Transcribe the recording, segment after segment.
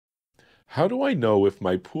How do I know if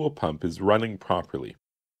my pool pump is running properly?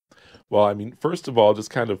 Well, first of all, just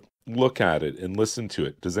kind of look at it and listen to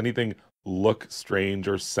it. Does anything look strange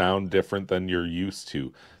or sound different than you're used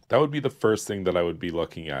to? That would be the first thing that I would be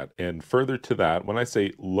looking at. And further to that, when I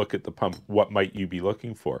say look at the pump, what might you be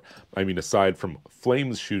looking for? Aside from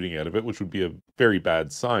flames shooting out of it, which would be a very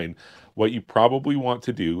bad sign, what you probably want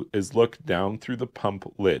to do is look down through the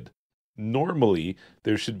pump lid. Normally,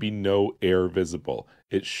 there should be no air visible.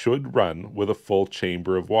 It should run with a full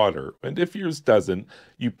chamber of water. And if yours doesn't,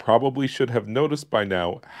 you probably should have noticed by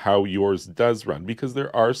now how yours does run, because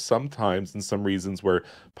there are some times and some reasons where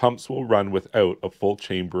pumps will run without a full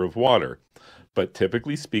chamber of water. But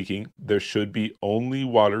typically speaking, there should be only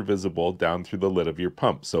water visible down through the lid of your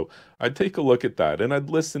pump. So I'd take a look at that and I'd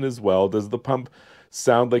listen as well. Does the pump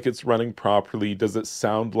sound like it's running properly? Does it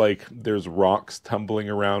sound like there's rocks tumbling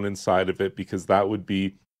around inside of it? Because that would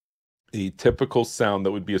be a typical sound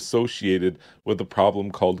that would be associated with a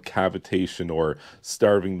problem called cavitation, or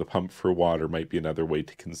starving the pump for water might be another way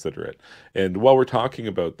to consider it. And while we're talking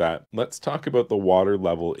about that, let's talk about the water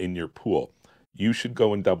level in your pool. You should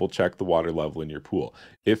go and double check the water level in your pool.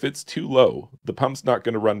 If it's too low, the pump's not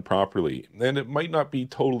going to run properly, and it might not be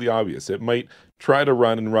totally obvious. It might try to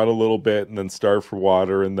run and run a little bit and then starve for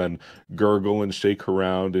water and then gurgle and shake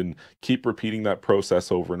around and keep repeating that process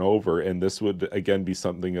over and over. And this would again be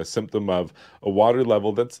a symptom of a water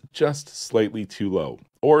level that's just slightly too low.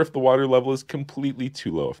 Or if the water level is completely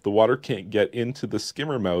too low, if the water can't get into the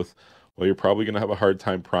skimmer mouth, well, you're probably going to have a hard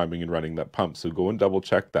time priming and running that pump. So go and double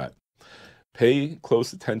check that. Pay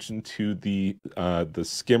close attention to the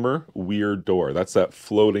skimmer weir door. That's that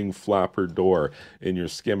floating flapper door in your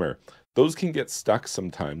skimmer. Those can get stuck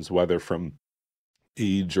sometimes, whether from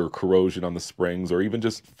age or corrosion on the springs or even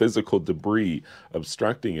just physical debris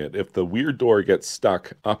obstructing it. If the weir door gets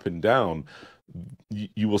stuck up and down,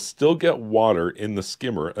 you will still get water in the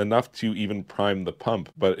skimmer, enough to even prime the pump,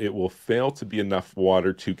 but it will fail to be enough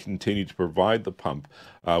water to continue to provide the pump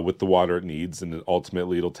with the water it needs, and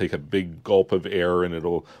ultimately it'll take a big gulp of air and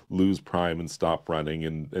it'll lose prime and stop running,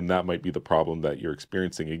 and that might be the problem that you're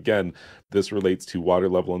experiencing. Again, this relates to water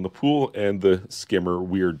level in the pool and the skimmer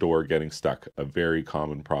weir door getting stuck, a very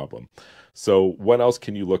common problem. So what else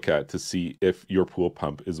can you look at to see if your pool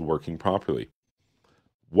pump is working properly?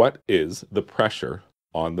 What is the pressure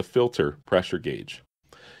on the filter pressure gauge?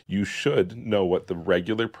 You should know what the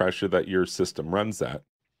regular pressure that your system runs at.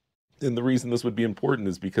 And the reason this would be important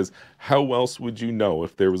is because how else would you know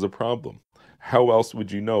if there was a problem? How else would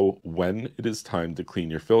you know when it is time to clean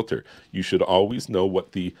your filter? You should always know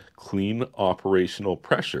what the clean operational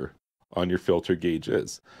pressure on your filter gauge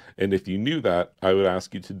is. And if you knew that, I would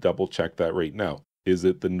ask you to double check that right now. Is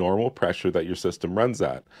it the normal pressure that your system runs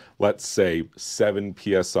at? Let's say 7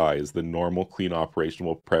 psi is the normal clean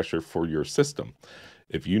operational pressure for your system.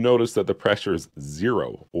 If you notice that the pressure is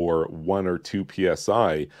 0 or 1 or 2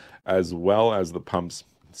 psi, as well as the pump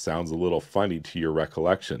sounds a little funny to your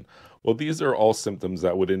recollection, well, these are all symptoms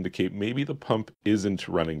that would indicate maybe the pump isn't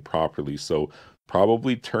running properly. So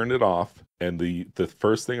probably turn it off. And the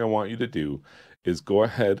first thing I want you to do is go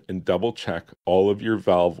ahead and double check all of your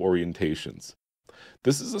valve orientations.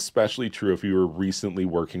 This is especially true if you were recently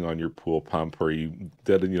working on your pool pump, or you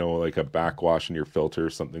did, like a backwash in your filter or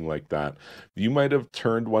something like that. You might have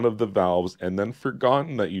turned one of the valves and then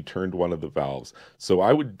forgotten that you turned one of the valves. So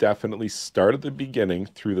I would definitely start at the beginning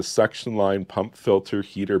through the suction line, pump, filter,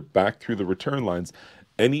 heater, back through the return lines.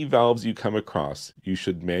 Any valves you come across, you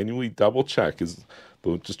should manually double check.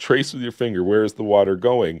 Just trace with your finger, where is the water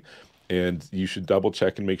going? And you should double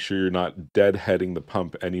check and make sure you're not deadheading the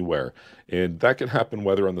pump anywhere. And that can happen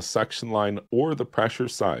whether on the suction line or the pressure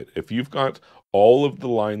side. If you've got all of the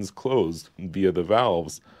lines closed via the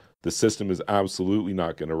valves, the system is absolutely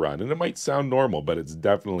not going to run. And it might sound normal, but it's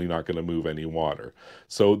definitely not going to move any water.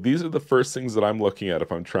 So these are the first things that I'm looking at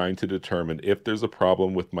if I'm trying to determine if there's a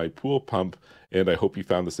problem with my pool pump. And I hope you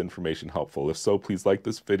found this information helpful. If so, please like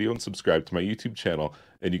this video and subscribe to my YouTube channel.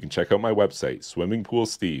 And you can check out my website,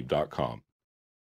 swimmingpoolsteve.com.